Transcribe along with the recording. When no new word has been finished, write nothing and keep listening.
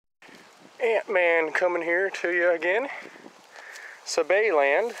Ant-Man coming here to you again. Sabay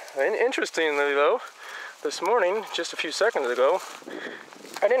land. And interestingly though, this morning, just a few seconds ago,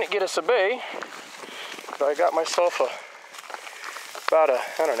 I didn't get a sabay, but I got myself about a,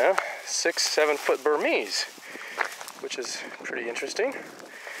 I don't know, 6-7 foot Burmese, which is pretty interesting.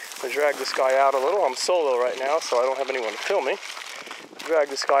 I'm gonna drag this guy out a little. I'm solo right now, so I don't have anyone to film me. Drag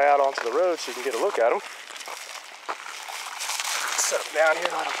this guy out onto the road so you can get a look at him. Set him down here,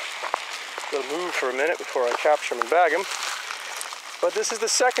 let him move for a minute before I capture him and bag him. But this is the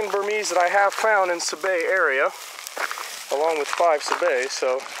second Burmese that I have found in Sabay area, along with 5 Sabay,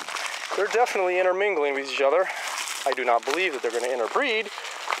 so they're definitely intermingling with each other. I do not believe that they're going to interbreed,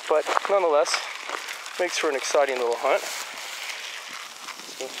 but nonetheless, makes for an exciting little hunt.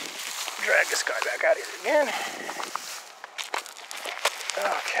 So, drag this guy back out here again.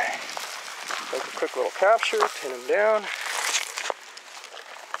 Okay, make a quick little capture, pin him down.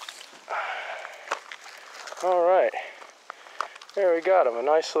 All right, there we got him, a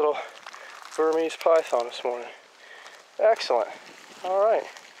nice little Burmese python this morning. Excellent. All right,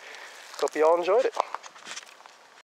 hope you all enjoyed it.